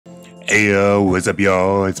Hey, what's up,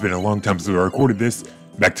 y'all? It's been a long time since I recorded this.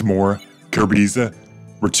 Back to more Kirby's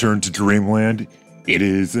Return to Dreamland. It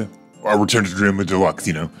is, or Return to Dreamland Deluxe,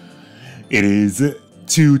 you know. It is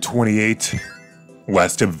 2/28,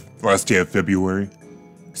 last day of February.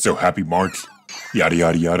 So happy March, yada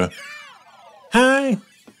yada yada. Hi!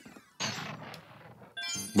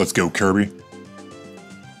 Let's go, Kirby.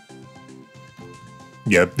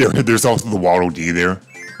 Yeah, there's also the Waddle Dee there,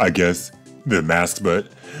 I guess. The mask,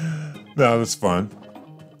 but no, that's fun.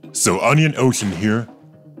 So, Onion Ocean here.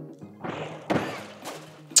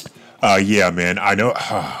 Yeah, man, I know.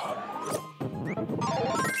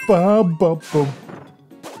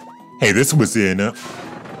 Hey, this song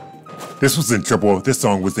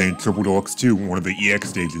was in Triple Deluxe 2, one of the EX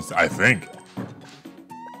stages, I think.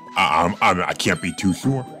 I can't be too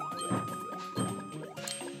sure.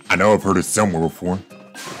 I know I've heard it somewhere before.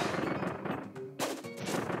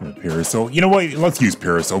 Parasol. You know what? Let's use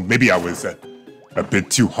Parasol. Maybe I was a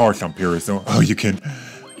bit too harsh on Parasol. Oh, you can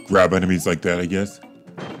grab enemies like that, I guess.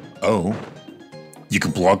 Oh. You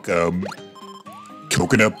can block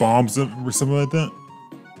coconut bombs or something like that.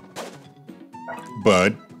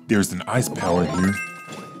 But there's an ice power here.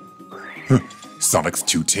 Sonic's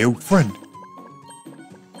two-tailed friend.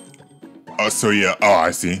 Oh, so yeah. Oh,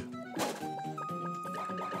 I see.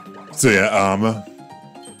 So yeah,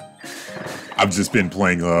 I've just been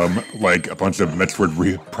playing, like, a bunch of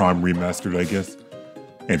Metroid Prime Remastered, I guess.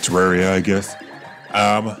 And Terraria, I guess.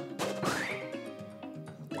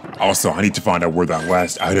 Also, I need to find out where that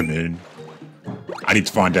last item is. I need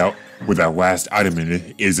to find out where that last item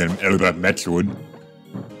is in that Metroid.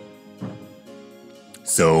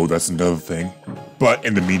 So, that's another thing. But,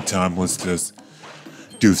 in the meantime, let's just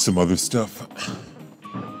do some other stuff.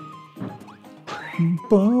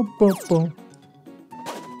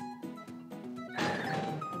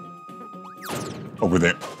 Over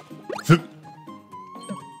there.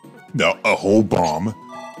 No, a whole bomb.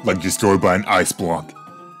 Like destroyed by an ice block.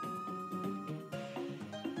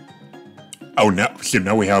 Oh, now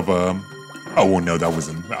we have, oh, well, no, that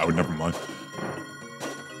wasn't, oh, never mind.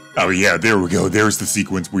 Oh, yeah, there we go. There's the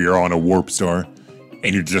sequence where you're on a warp star.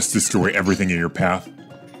 And you just destroy everything in your path.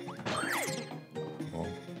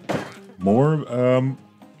 More,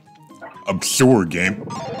 absurd game.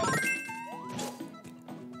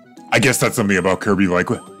 I guess that's something about Kirby, like,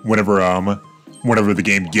 whenever the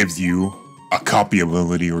game gives you a copy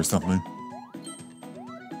ability or something.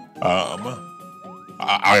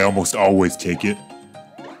 I almost always take it.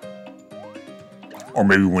 Or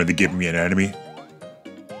maybe when they give me an enemy.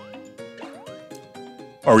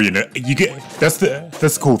 Or, you know, you get, that's the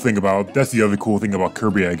other cool thing about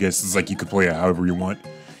Kirby, I guess, is like you could play it however you want.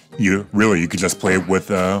 You could just play it with,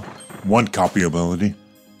 one copy ability.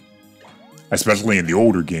 Especially in the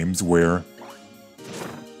older games where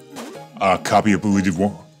copy ability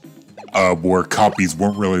where copies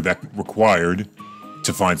weren't really that required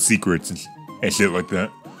to find secrets and shit like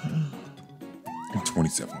that.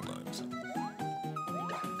 27 times.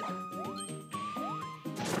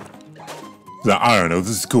 So, I don't know, this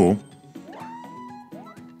is cool.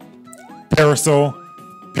 Parasol,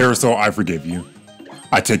 I forgive you.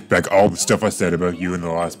 I take back all the stuff I said about you in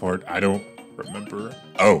the last part. I don't remember.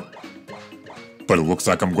 Oh. But it looks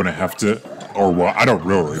like I'm gonna have to, or well, I don't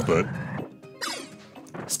really, but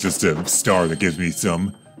it's just a star that gives me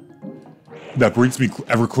some, that brings me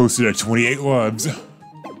ever closer to 28 lives.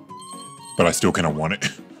 But I still kind of want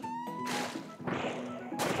it.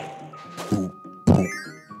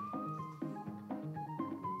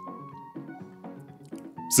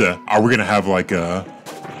 So, are we gonna have like a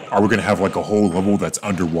whole level that's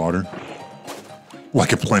underwater?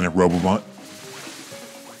 Like a Planet Robobot?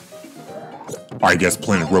 I guess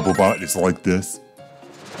Planet Robobot is like this,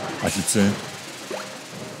 I should say.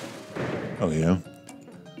 Oh yeah.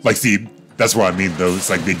 Like, see, that's what I mean though, it's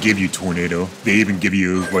like they give you Tornado. They even give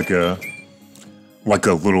you like a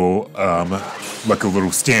little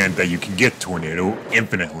stand that you can get Tornado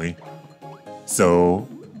infinitely. So,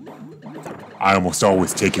 I almost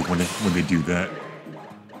always take it when they do that.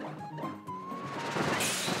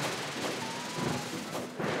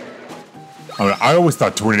 I always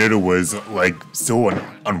thought Tornado was, like, so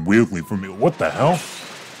unwieldy for me. What the hell?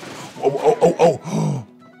 Oh.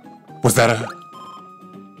 Was that a...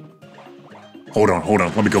 Hold on.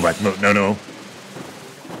 Let me go back. No.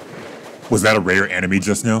 Was that a rare enemy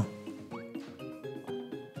just now?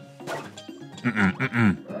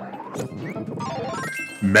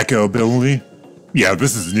 Mecha ability? Yeah,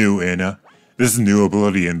 this is new, and, this is a new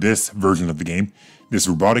ability in this version of the game. This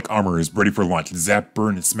robotic armor is ready for launch. Zap,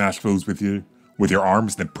 burn, and smash foes with your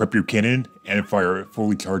arms, then prep your cannon and fire a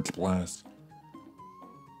fully charged blast.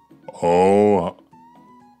 Oh.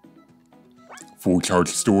 Full charge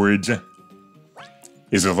storage.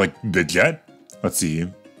 Is it like the jet? Let's see.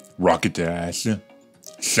 Rocket Dash.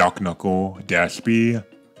 Shock Knuckle. Dash B.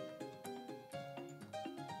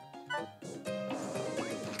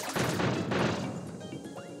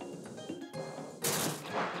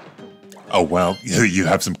 Oh wow, you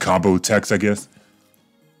have some combo techs, I guess.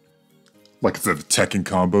 Like it's the Tekken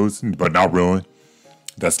combos, but not really.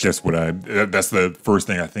 That's just what that's the first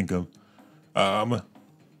thing I think of.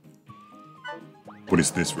 What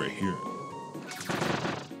is this right here?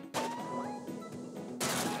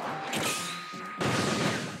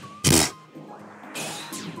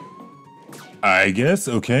 I guess,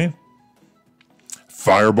 okay.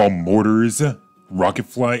 Fireball mortars, rocket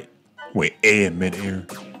flight. Wait, A in midair.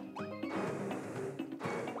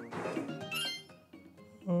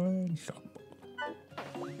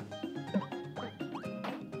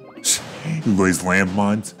 These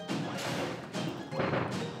landmines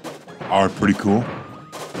are pretty cool.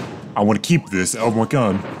 I want to keep this. Oh my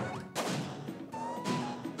god.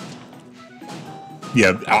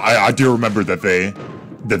 Yeah, I do remember that they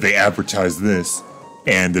advertised this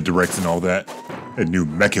and the directs and all that. A new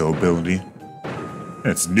mecha ability. And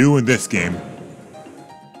it's new in this game.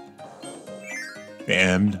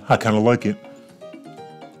 And I kind of like it.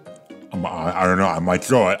 I don't know, I might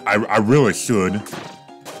draw it. I really should.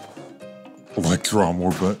 I like draw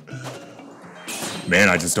more, but man,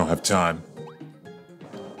 I just don't have time.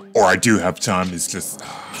 Or I do have time, it's just...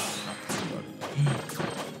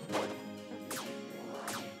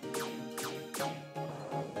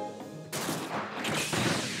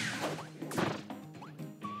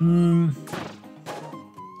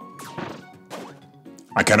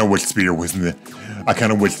 I kind of wish Spear was in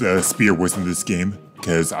Spear was in this game,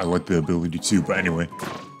 because I like the ability too, but anyway.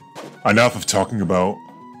 Enough of talking about,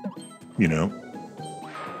 you know.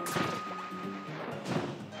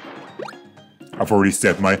 I've already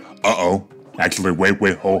said my uh-oh. Actually,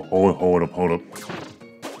 wait, hold up.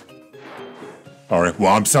 Alright,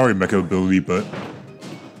 well, I'm sorry, mecha ability, but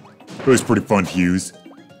it was pretty fun to use.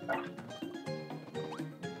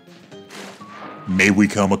 May we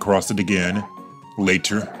come across it again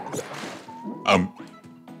later.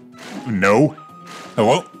 No?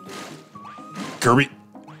 Hello? Kirby?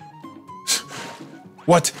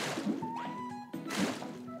 What?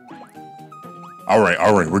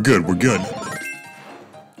 Alright, we're good.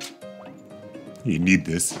 You need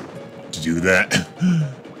this to do that.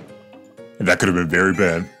 And that could have been very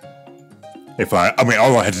bad. If I mean,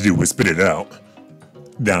 all I had to do was spit it out.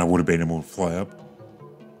 Then I would have been able to fly up.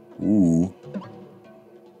 Ooh.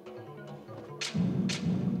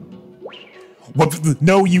 What?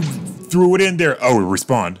 No, you threw it in there. Oh,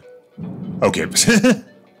 respond. Okay.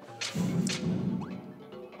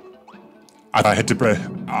 I had to press.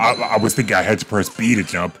 I was thinking I had to press B to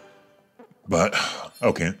jump, but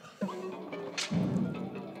okay.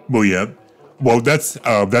 Well, yeah. Well, that's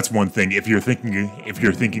one thing. If you're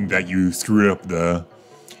thinking that you screwed up the,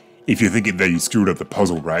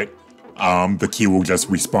 puzzle, right? The key will just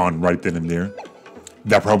respawn right then and there.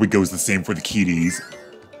 That probably goes the same for the keys.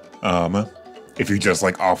 If you just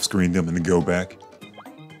like off-screen them and then go back.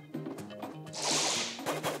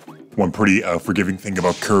 One pretty forgiving thing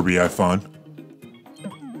about Kirby I found.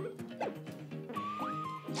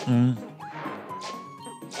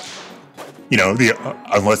 You know,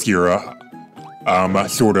 unless you're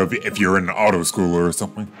sort of, if you're in an auto schooler or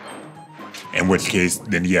something. In which case,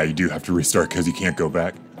 then yeah, you do have to restart because you can't go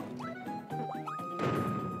back.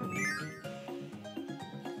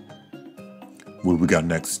 What do we got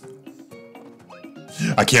next?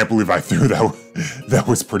 I can't believe I threw that. That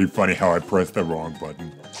was pretty funny how I pressed the wrong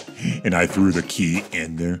button. And I threw the key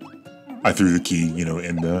in there. I threw the key, you know,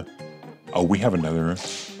 in the... Oh, we have another...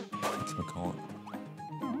 What's it called?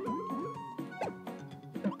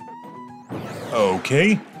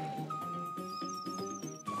 Okay.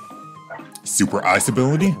 Super ice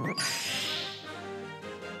ability?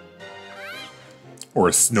 Or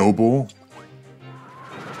a snowball?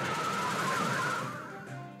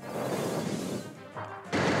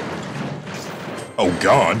 Oh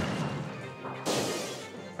god.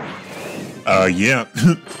 Yeah.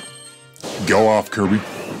 Go off, Kirby.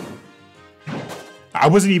 I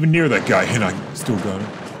wasn't even near that guy, and I still got it.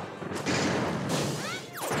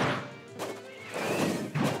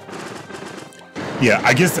 Yeah,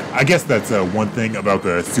 I guess that's one thing about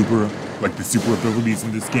the super abilities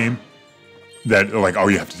in this game. That, like,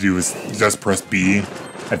 all you have to do is just press B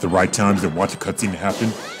at the right times and watch a cutscene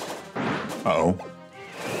happen. Uh-oh.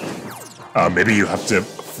 Maybe you have to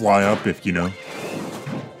fly up if, you know.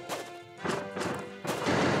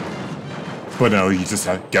 But no, you just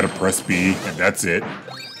gotta press B, and that's it.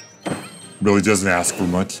 Really doesn't ask for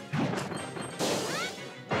much.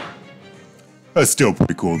 That's still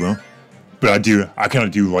pretty cool though. But I kind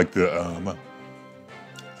of do like the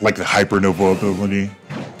hypernova ability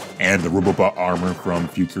and the robot armor from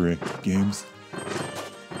future games.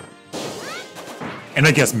 And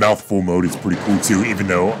I guess mouthful mode is pretty cool too, even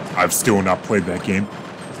though I've still not played that game.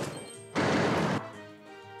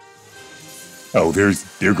 Oh, there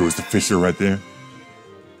goes the Fisher right there.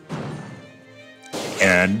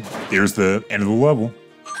 And there's the end of the level.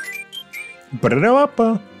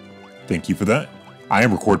 Ba-da-da-ba-ba. Thank you for that. I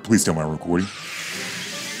am recording. Please tell me I'm recording.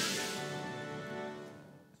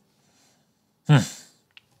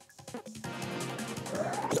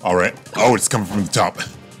 Alright. Oh, it's coming from the top.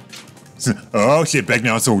 Oh shit, back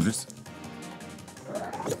now, soldiers.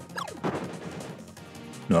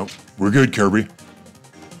 No, we're good, Kirby.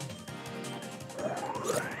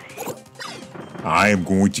 I am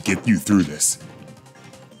going to get you through this.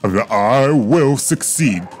 I will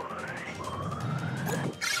succeed.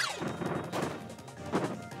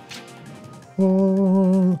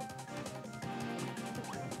 Oh.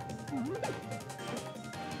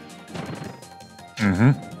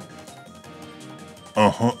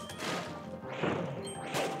 Uh-huh.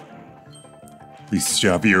 At least you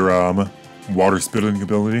have your water spitting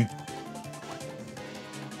ability.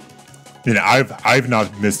 And I've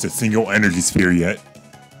not missed a single energy sphere yet.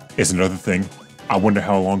 Is another thing. I wonder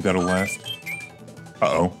how long that'll last.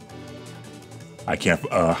 Uh-oh. I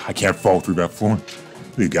can't fall through that floor.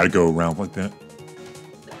 You gotta go around like that.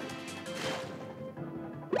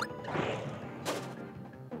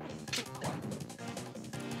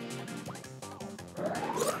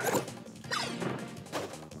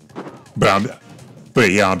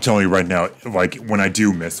 But yeah, I'm telling you right now, like, when I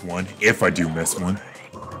do miss one, if I do miss one,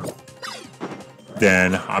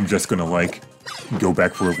 then I'm just gonna, like, go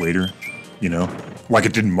back for it later, you know? Like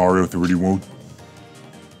it did in Mario 3D World.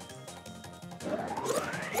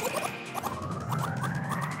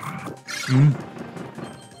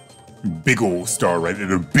 Big ol' star right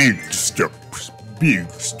there, big steps, big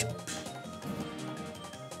steps.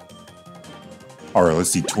 Alright,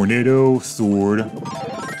 let's see, tornado, sword.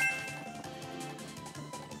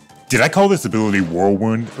 Did I call this ability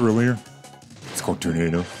Whirlwind earlier? It's called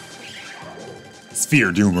Tornado.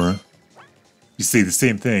 Sphere Doomer. You say the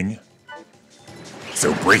same thing.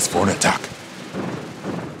 So brace for an attack.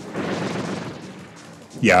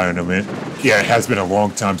 Yeah, I don't know, man. Yeah, it has been a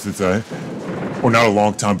long time since well, not a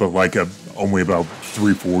long time, but like only about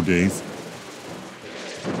 3-4 days.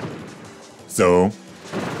 So,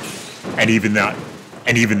 and even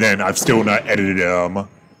then, I've still not edited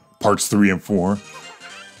parts 3 and 4.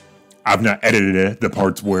 I've not edited the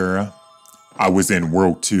parts where I was in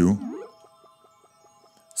World 2.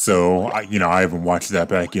 So, I haven't watched that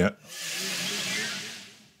back yet.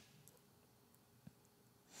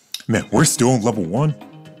 Man, we're still on level 1?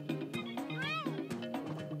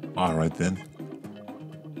 Alright then.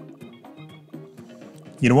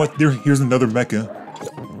 You know what? Here's another mecha.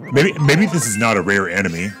 Maybe this is not a rare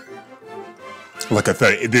enemy. Like I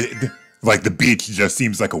thought, like the beach just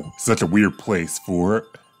seems like such a weird place for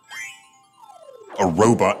a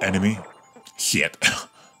robot enemy. Shit.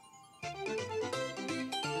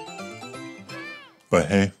 But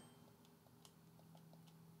hey.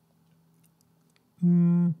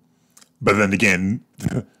 But then again,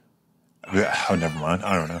 oh, never mind.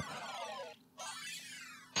 I don't know.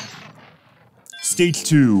 Stage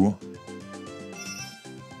 2.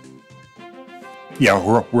 Yeah,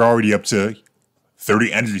 we're already up to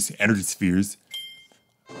 30 energy spheres.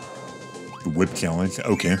 The whip challenge.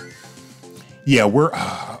 Okay. Yeah, we're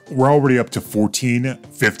already up to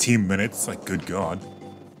 15 minutes. Like, good God.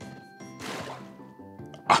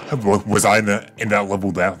 Was I in that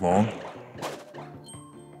level that long?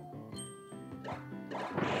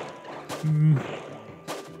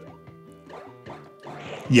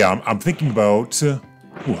 Yeah, I'm thinking about...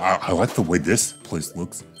 I like the way this place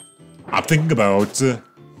looks. I'm thinking about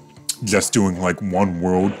just doing like one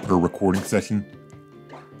world per recording session.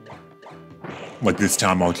 Like this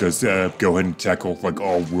time I'll just go ahead and tackle like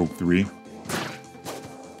all World 3.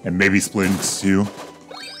 And maybe split into 2.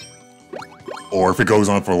 Or if it goes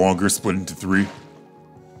on for longer, split into 3.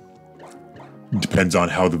 Depends on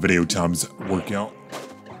how the video times work out.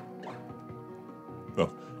 Oh,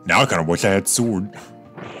 now I kind of wish I had sword.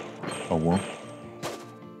 Oh well.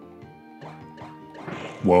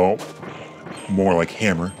 Well, more like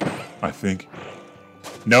hammer, I think.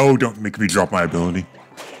 No, don't make me drop my ability.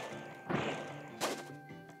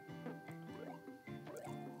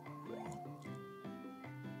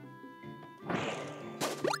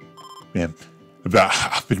 Man,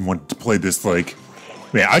 that I've been wanting to play this, like,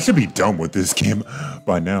 man, I should be done with this game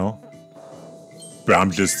by now. But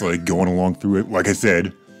I'm just like going along through it. Like I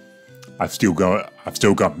said, I've still got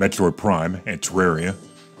Metroid Prime and Terraria.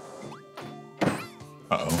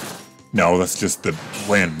 Uh-oh. No, that's just the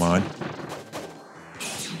landmine.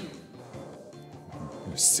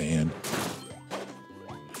 There's sand.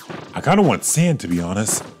 I kind of want sand, to be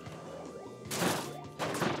honest.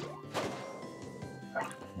 I'm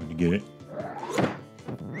gonna get it.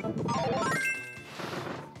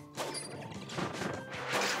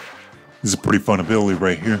 This is a pretty fun ability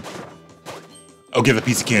right here. Oh, get the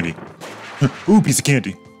piece of candy. Ooh, piece of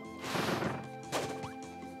candy.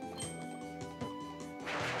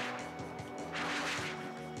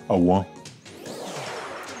 Oh, well.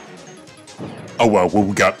 Oh, well, what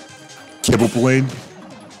we got? Kibble blade.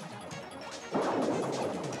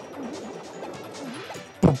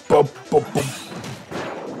 Boom, boom, boom, boom.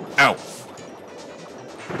 Ow.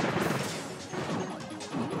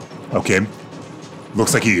 Okay.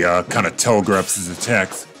 Looks like he kind of telegraphs his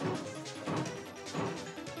attacks.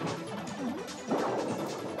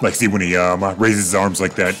 Like, see, when he raises his arms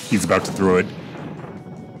like that, he's about to throw it.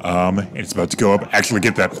 And it's about to go up. Actually,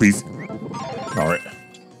 get that, please. All right.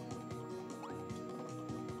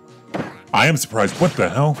 I am surprised. What the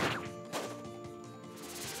hell?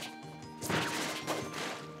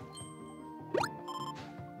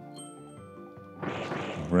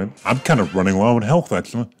 All right. I'm kind of running low on health,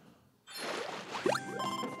 actually.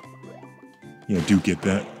 Yeah, do get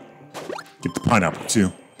that. Get the pineapple,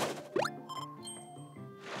 too.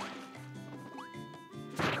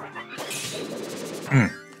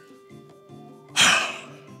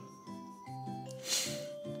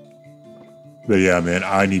 But yeah, man,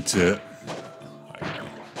 I need to...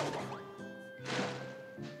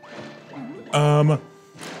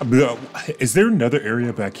 Is there another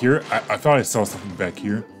area back here? I thought I saw something back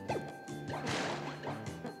here.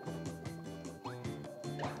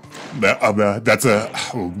 That's a...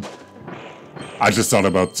 Oh, I just thought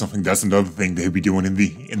about something. That's another thing they'd be doing in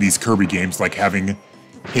these Kirby games, like having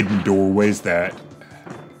hidden doorways that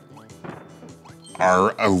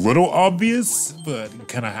are a little obvious, but you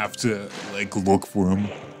kind of have to like look for them.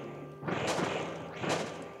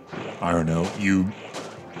 I don't know.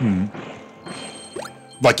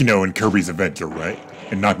 Like, you know, in Kirby's Adventure, right?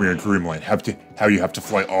 In Nightmare Dreamland, how you have to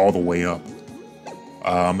fly all the way up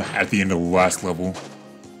at the end of the last level.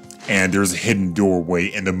 And there's a hidden doorway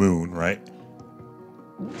in the moon, right?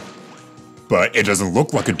 But it doesn't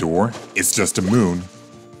look like a door, it's just a moon.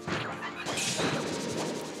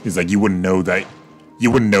 It's like you wouldn't know that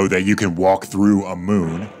you can walk through a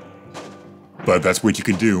moon. But that's what you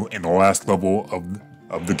can do in the last level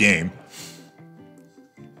of the game.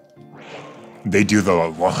 They do that a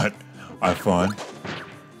lot, I find.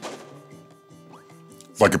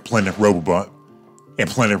 Like a Planet Robobot. And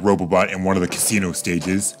Planet Robobot in one of the casino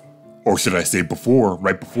stages, or should I say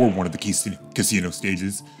right before one of the casino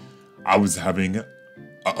stages, I was having...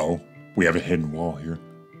 Uh-oh, we have a hidden wall here.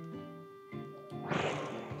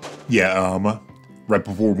 Yeah, right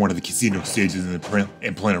before one of the casino stages in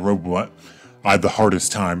Planet Robobot, I had the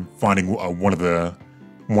hardest time finding one of the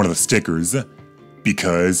stickers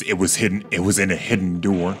because it was hidden. It was in a hidden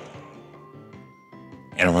door,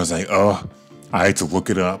 and I was like, oh, I had to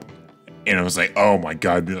look it up, and I was like, oh my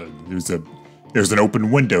god, there's an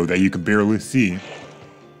open window that you can barely see.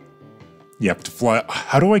 You have to fly.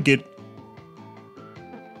 How do I get?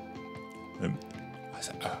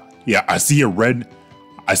 Yeah, I see a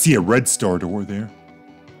red star door there.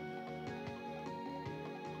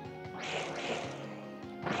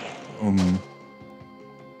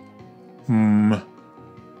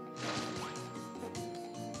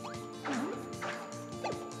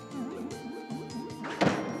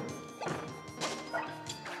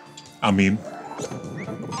 I mean,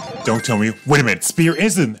 don't tell me. Wait a minute, spear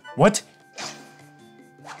isn't. What?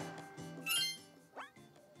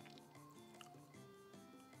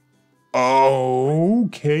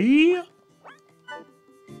 Okay.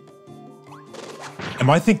 Am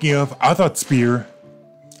I thinking of? I thought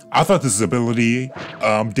this ability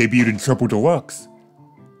debuted in Triple Deluxe.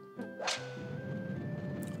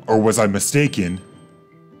 Or was I mistaken?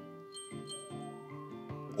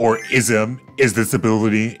 Or is this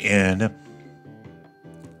ability in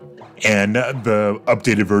the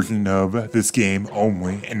updated version of this game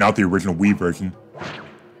only, and not the original Wii version?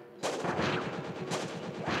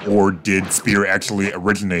 Or did Spear actually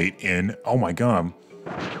originate in? Oh my god!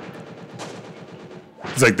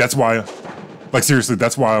 It's like that's why, like seriously,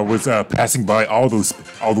 that's why I was passing by all those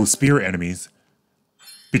Spear enemies,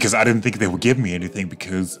 because I didn't think they would give me anything.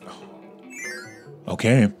 Because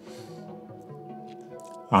okay.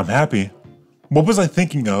 I'm happy. What was I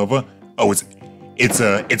thinking of? Oh,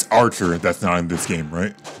 it's Archer that's not in this game,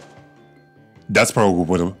 right? That's probably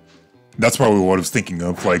what I was thinking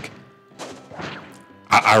of. Like,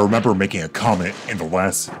 I remember making a comment in the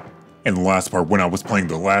last part when I was playing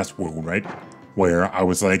the last world, right? Where I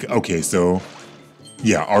was like, okay, so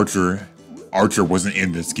yeah, Archer wasn't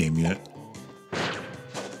in this game yet.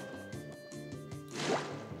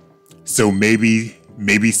 So maybe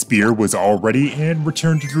Spear was already in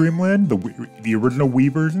Return to Dreamland, the original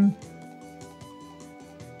Wii version.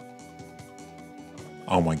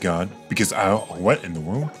 Oh my god! Because what in the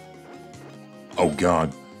world? Oh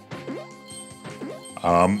god.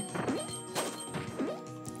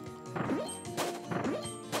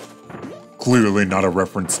 Clearly not a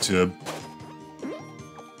reference to.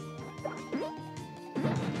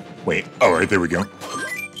 Wait. All right, there we go.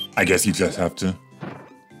 I guess you just have to.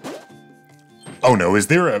 Oh no, is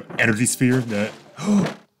there an energy sphere that...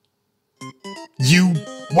 You...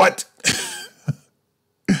 What?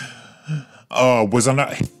 Was I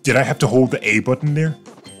not... Did I have to hold the A button there?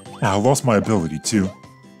 I lost my ability too.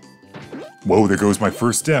 Whoa, there goes my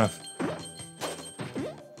first death.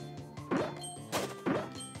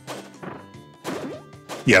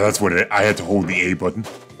 Yeah, that's what I had to hold the A button.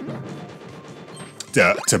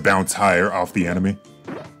 To bounce higher off the enemy.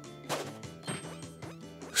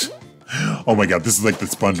 Oh my god, this is like the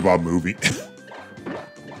SpongeBob movie.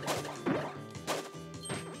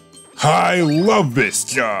 I love this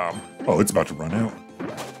job! Oh, it's about to run out.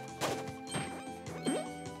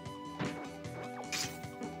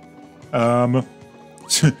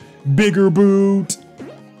 Bigger boot!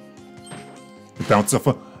 Bounce off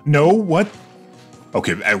a... No, what?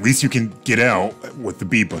 Okay, at least you can get out with the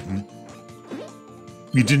B button.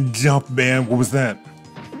 You didn't jump, man. What was that?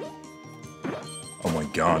 Oh my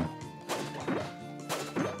god.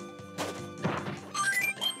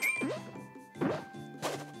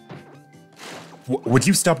 Would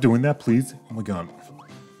you stop doing that, please? Oh my god.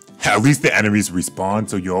 At least the enemies respawn,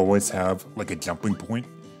 so you always have, like, a jumping point.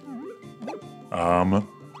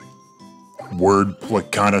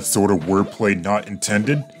 Wordplay, kind of, sort of wordplay not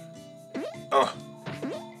intended. Ow.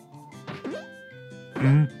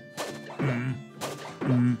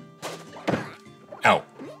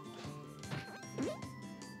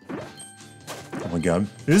 Oh my god.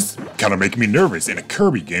 This is kind of making me nervous in a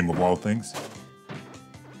Kirby game of all things.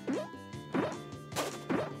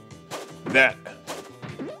 That.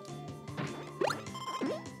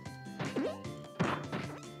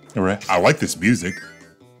 Alright, I like this music.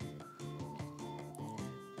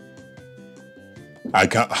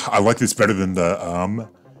 I like this better than the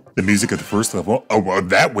music of the first level. Oh, well,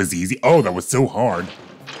 that was easy. Oh, that was so hard.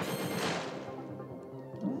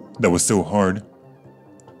 That was so hard.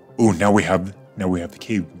 Oh, now we have the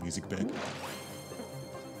cave music back.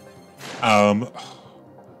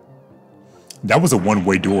 That was a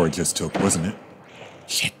one-way door I just took, wasn't it?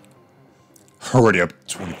 Shit. Already up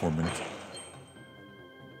to 24 minutes.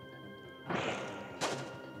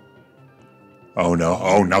 Oh no,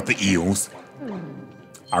 oh, not the eels.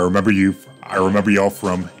 I remember y'all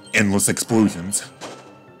from Endless Explosions.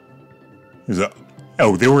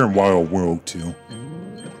 Oh, they were in Wild World too.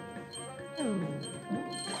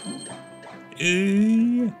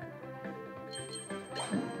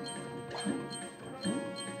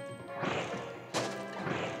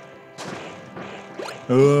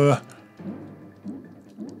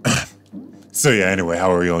 So yeah, anyway,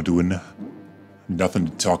 how are y'all doing? Nothing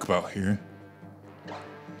to talk about here.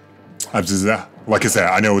 I'm just, like I said,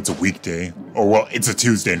 I know it's a weekday, or well, it's a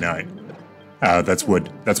Tuesday night. That's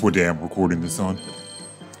what day I'm recording this on.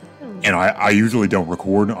 And I usually don't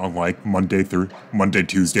record on like Monday,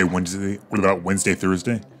 Tuesday, Wednesday,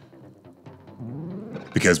 Thursday.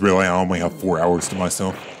 Because really, I only have 4 hours to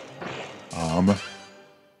myself.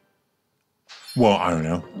 Well, I don't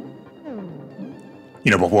know.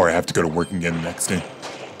 You know, before I have to go to work again the next day.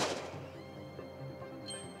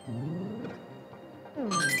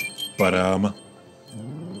 But,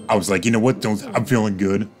 I was like, you know what, I'm feeling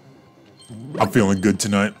good. I'm feeling good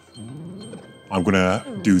tonight. I'm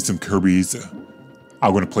gonna do some Kirby's.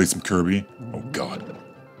 I'm gonna play some Kirby. Oh, God.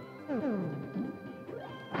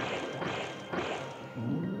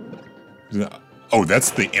 Oh,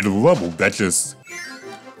 that's the end of the level. That just...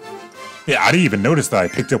 Yeah, I didn't even notice that I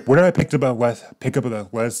picked up... Where did I pick up that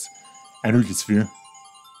last energy sphere?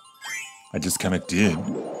 I just kind of did.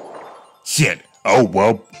 Shit. Oh,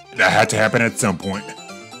 well, that had to happen at some point.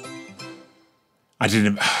 I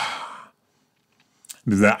didn't...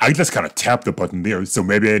 I just kind of tapped the button there, so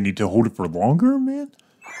maybe I need to hold it for longer, man?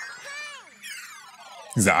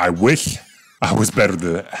 I wish I was better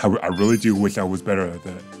than that. I really do wish I was better at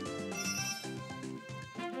that.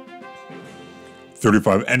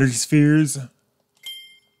 35 energy spheres.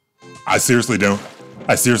 I seriously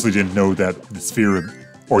didn't know that the sphere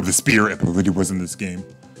or the spear ability was in this game.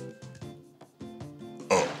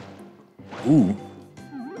 Oh. Ooh.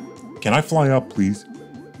 Can I fly up, please?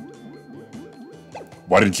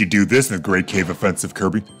 Why didn't you do this in the Great Cave Offensive,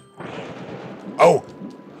 Kirby? Oh!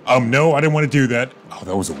 No, I didn't want to do that. Oh,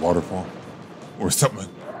 that was a waterfall. Or something.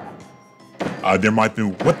 There might be...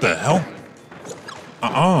 What the hell?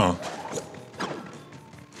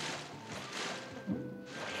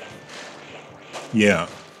 Yeah,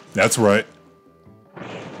 that's right.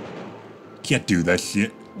 Can't do that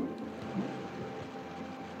shit.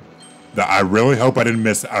 I really hope I didn't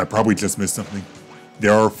miss... I probably just missed something.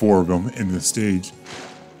 There are 4 of them in this stage.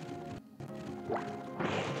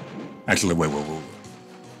 Actually, wait.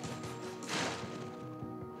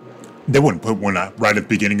 They wouldn't put one right at the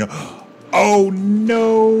beginning of... Oh,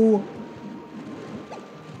 no!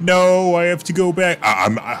 No, I have to go back.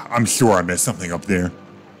 I'm sure I missed something up there.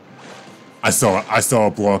 I saw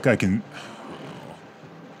a block. I can...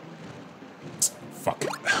 Fuck it.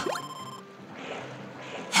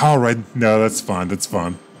 Alright, no, that's fine, that's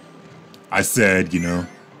fine. I said, you know...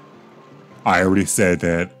 I already said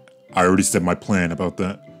that. I already said my plan about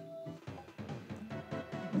that.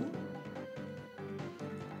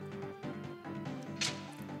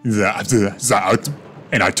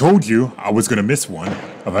 And I told you I was gonna miss one,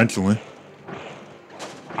 eventually.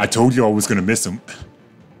 I told you I was gonna miss him.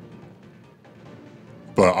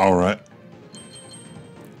 But alright.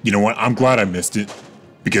 You know what? I'm glad I missed it.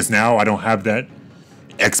 Because now I don't have that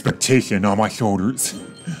expectation on my shoulders.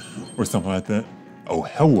 Or something like that. Oh,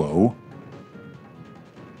 hello.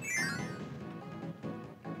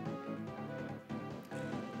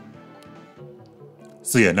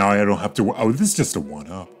 So yeah, now I don't have to... Oh, this is just a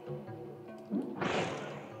one-up.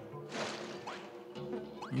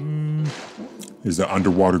 There's an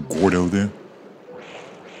underwater Gordo there.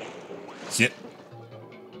 Shit.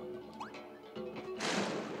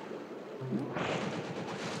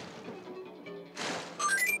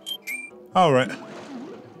 Alright.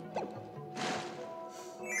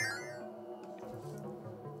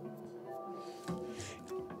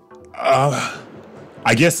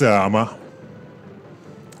 I guess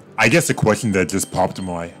a question that just popped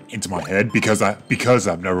into my head because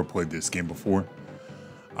I've never played this game before.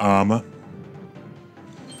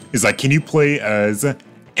 Is like, can you play as, and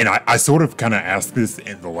I sort of kind of asked this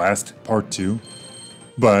in the last part too,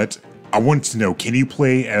 but I wanted to know, can you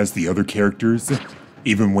play as the other characters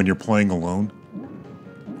even when you're playing alone?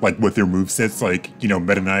 Like with their movesets, like, you know,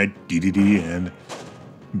 Meta Knight, DDD, and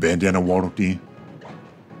Bandana Waddle Dee.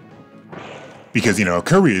 Because, you know,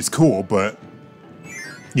 Kirby is cool, but,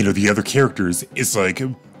 you know, the other characters, it's like,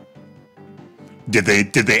 did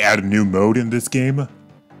they add a new mode in this game?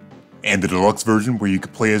 And the deluxe version where you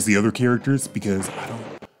could play as the other characters? Because I don't...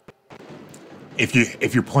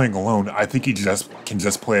 If you're playing alone, I think you can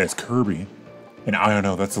just play as Kirby. And I don't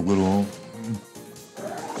know, that's a little...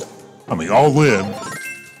 I mean, I'll live.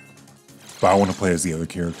 But I want to play as the other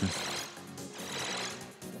characters.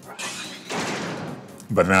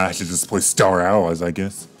 But now I should just play Star Allies, I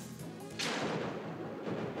guess.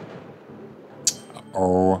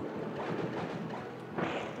 Uh-oh.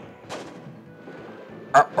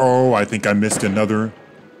 Uh-oh, I think I missed another.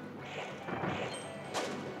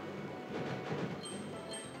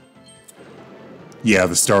 Yeah,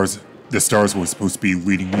 the stars were supposed to be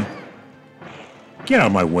leading me. Get out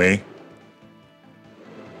of my way.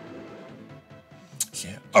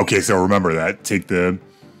 Yeah. Okay, so remember that. Take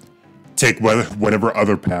whatever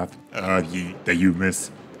other path that you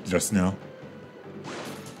missed just now.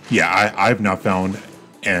 Yeah, I've not found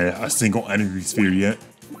a single energy sphere yet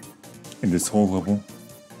in this whole level.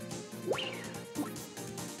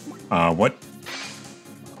 What?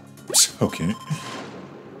 Okay.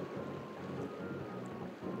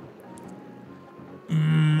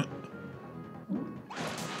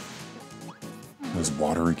 There's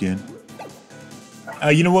water again.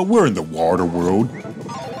 You know what? We're in the water world.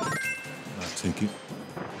 I'll take it.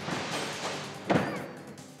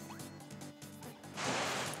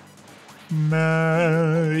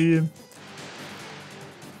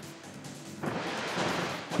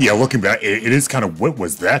 Yeah, looking back, it is kind of... What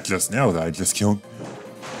was that just now that I just killed?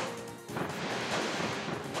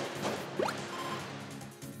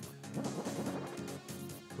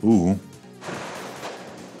 Ooh.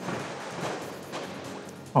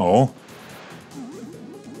 Oh.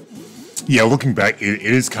 Yeah, looking back, it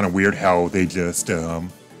is kind of weird how they just,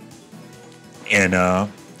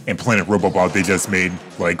 And Planet Robobot, they just made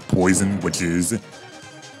like poison, which is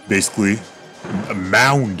basically a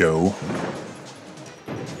Moundo.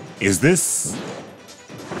 Is this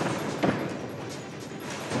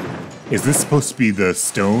supposed to be the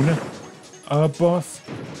stone boss?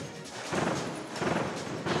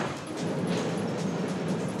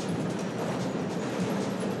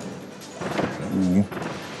 Ooh.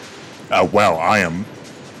 Wow, I am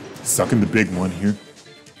sucking the big one here.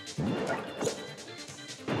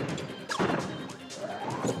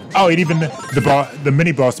 Oh, and even the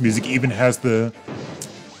mini boss music even has the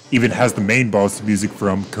main boss music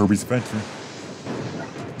from Kirby's Adventure.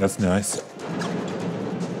 That's nice.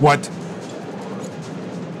 What?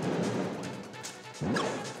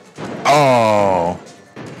 Oh.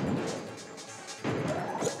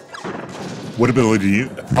 What ability?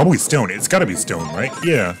 Probably stone. It's gotta be stone, right?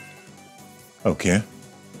 Yeah. Okay.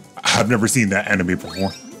 I've never seen that enemy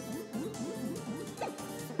before.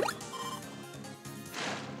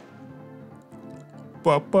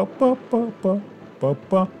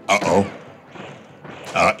 Uh-oh.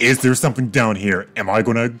 Is there something down here? Am I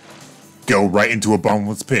gonna go right into a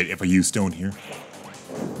bottomless pit if I use stone here?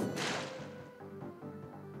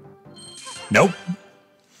 Nope.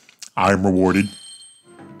 I'm rewarded.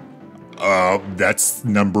 That's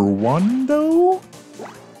number 1, though?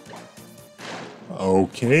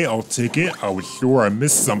 Okay, I'll take it. I was sure I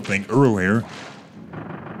missed something earlier.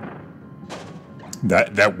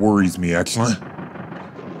 That worries me, actually.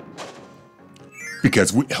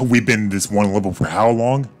 Because we've been in this one level for how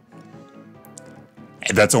long?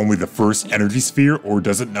 And that's only the first energy sphere, or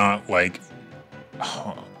does it not, like...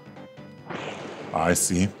 I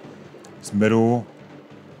see. It's middle...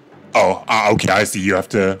 Oh, okay, I see. You have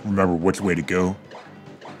to remember which way to go.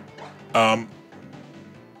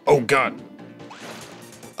 Oh, God.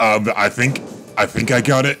 I think I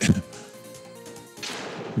got it.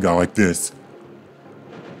 Got like this.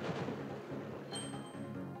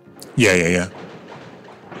 Yeah.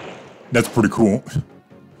 That's pretty cool.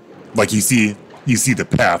 Like you see the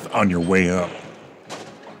path on your way up.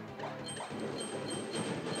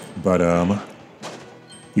 But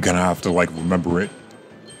you kind of have to like remember it.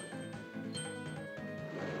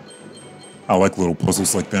 I like little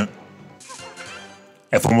puzzles like that.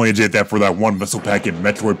 If only I did that for that one missile pack in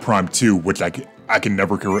Metroid Prime 2, which I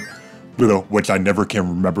never can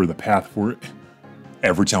remember the path for it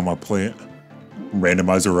every time I play it,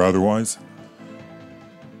 randomizer or otherwise.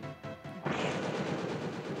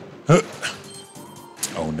 Huh.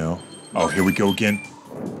 Oh no! Oh, here we go again.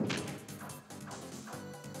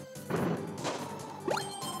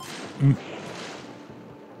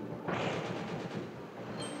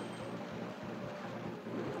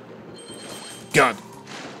 God.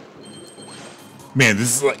 Man,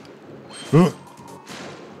 this is like...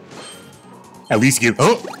 At least you...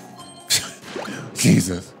 Oh!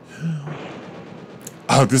 Jesus.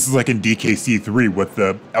 Oh, this is like in DKC 3 with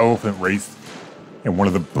the elephant race. And one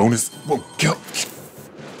of the bonus... Oh, God.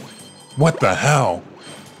 What the hell?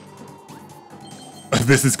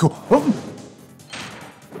 This is cool. Oh.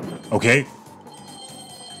 Okay.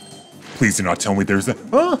 Please do not tell me there's a...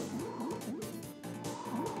 Huh?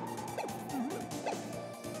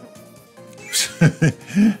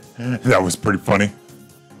 That was pretty funny.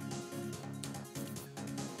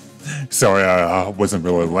 Sorry, I wasn't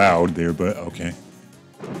really loud there, but okay.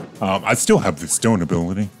 I still have the stone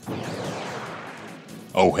ability.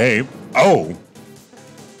 Oh, hey. Oh!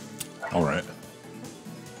 Alright.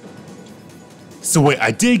 So wait,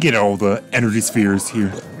 I did get all the energy spheres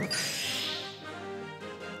here.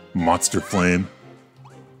 Monster Flame.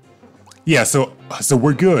 Yeah, so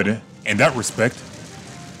we're good in that respect.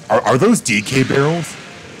 Are those DK barrels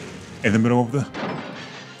in the middle of the...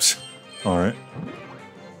 Alright.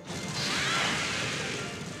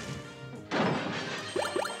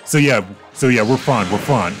 So yeah, we're fine.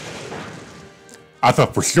 I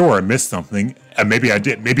thought for sure I missed something, and maybe I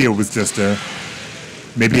did. Maybe it was just a...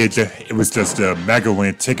 Maybe it was just a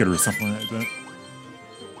Megaland ticket or something like that.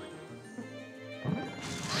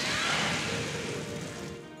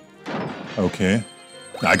 Okay.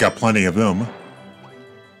 I got plenty of them.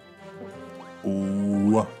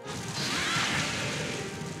 Ooh.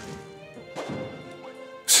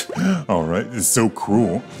 Alright, it's so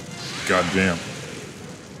cruel. God damn.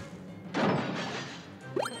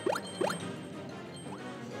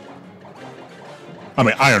 I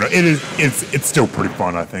mean, I don't know. It's still pretty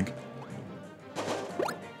fun, I think.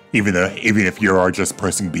 Even if you are just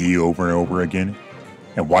pressing B over and over again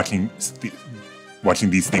and watching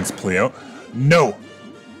these things play out. No.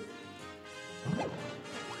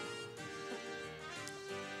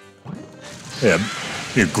 Yeah,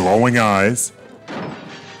 your glowing eyes.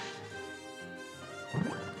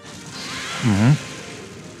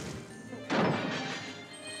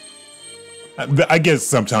 I guess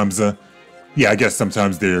sometimes, yeah, I guess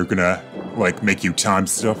sometimes they're gonna, like, make you time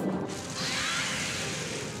stuff.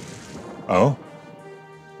 Oh?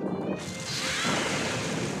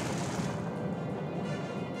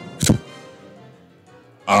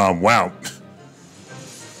 Wow.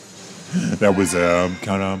 That was,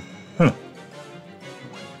 kind of, huh.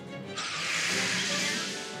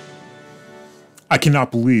 I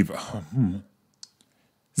cannot believe,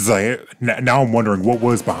 it's like, now I'm wondering what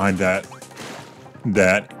was behind that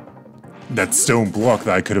stone block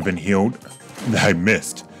that I could have been healed that I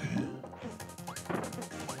missed.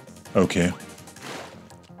 Okay.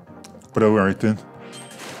 But alright then.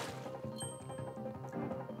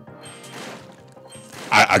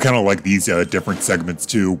 I kind of like these different segments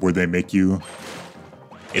too, where they make you.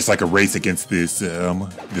 It's like a race against this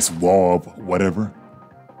this wall of whatever.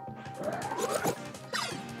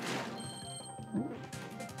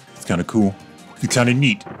 It's kind of cool. It's kind of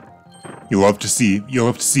neat. You love to see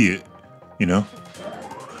it, you know.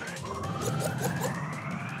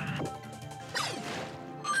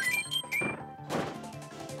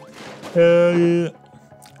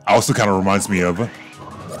 Also kind of reminds me of.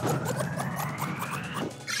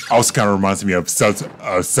 Also kind of reminds me of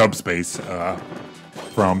Subspace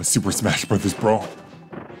from Super Smash Bros. Brawl.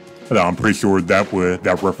 I'm pretty sure that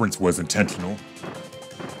reference was intentional,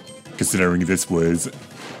 considering this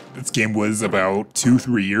game was about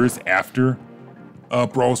 2-3 years after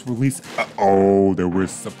Brawl's release. Oh, there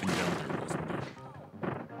was something down there, wasn't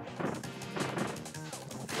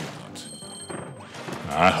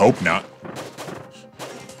there? I hope not.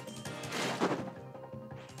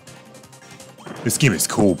 This game is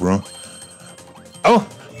cool, bro. Oh!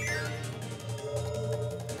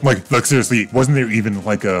 Like seriously, wasn't there even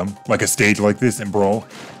like a stage like this in Brawl?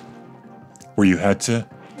 Where you had to...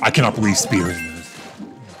 I cannot believe Spear is in this.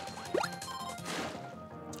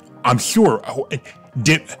 I'm sure...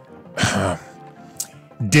 Did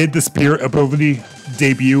the Spear ability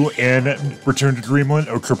debut in Return to Dreamland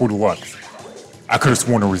or Triple Deluxe? I could have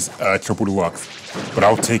sworn it was Triple Deluxe, but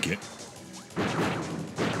I'll take it.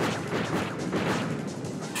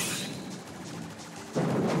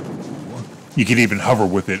 You can even hover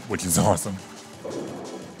with it, which is awesome.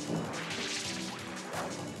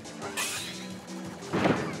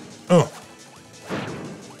 Oh.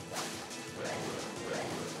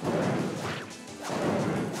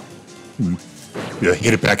 Yeah,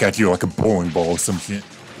 hit it back at you like a bowling ball or some shit.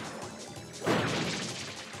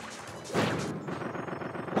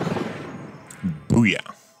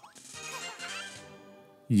 Booyah.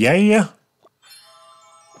 Yeah.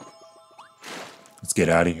 Let's get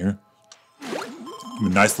out of here. A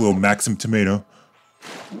nice little Maxim tomato.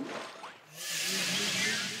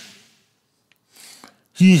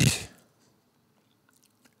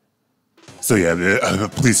 So yeah,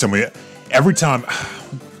 please tell me every time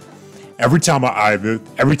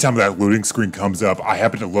that loading screen comes up, I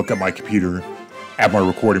happen to look at my computer at my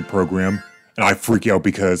recording program and I freak out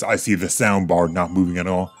because I see the sound bar not moving at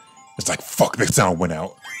all. It's like, fuck, the sound went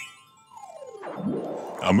out.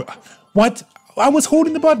 What? I was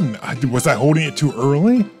holding the button. Was I holding it too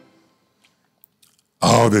early?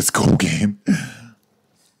 Oh, this cool game.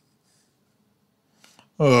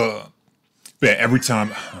 But every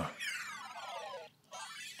time...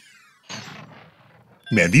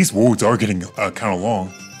 Man, these worlds are getting kind of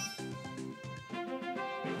long.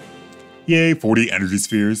 Yay, 40 energy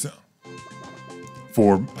spheres.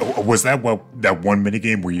 Was that that one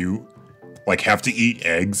minigame where you like have to eat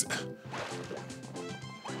eggs?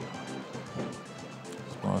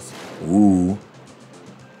 Ooh.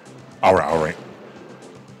 Alright.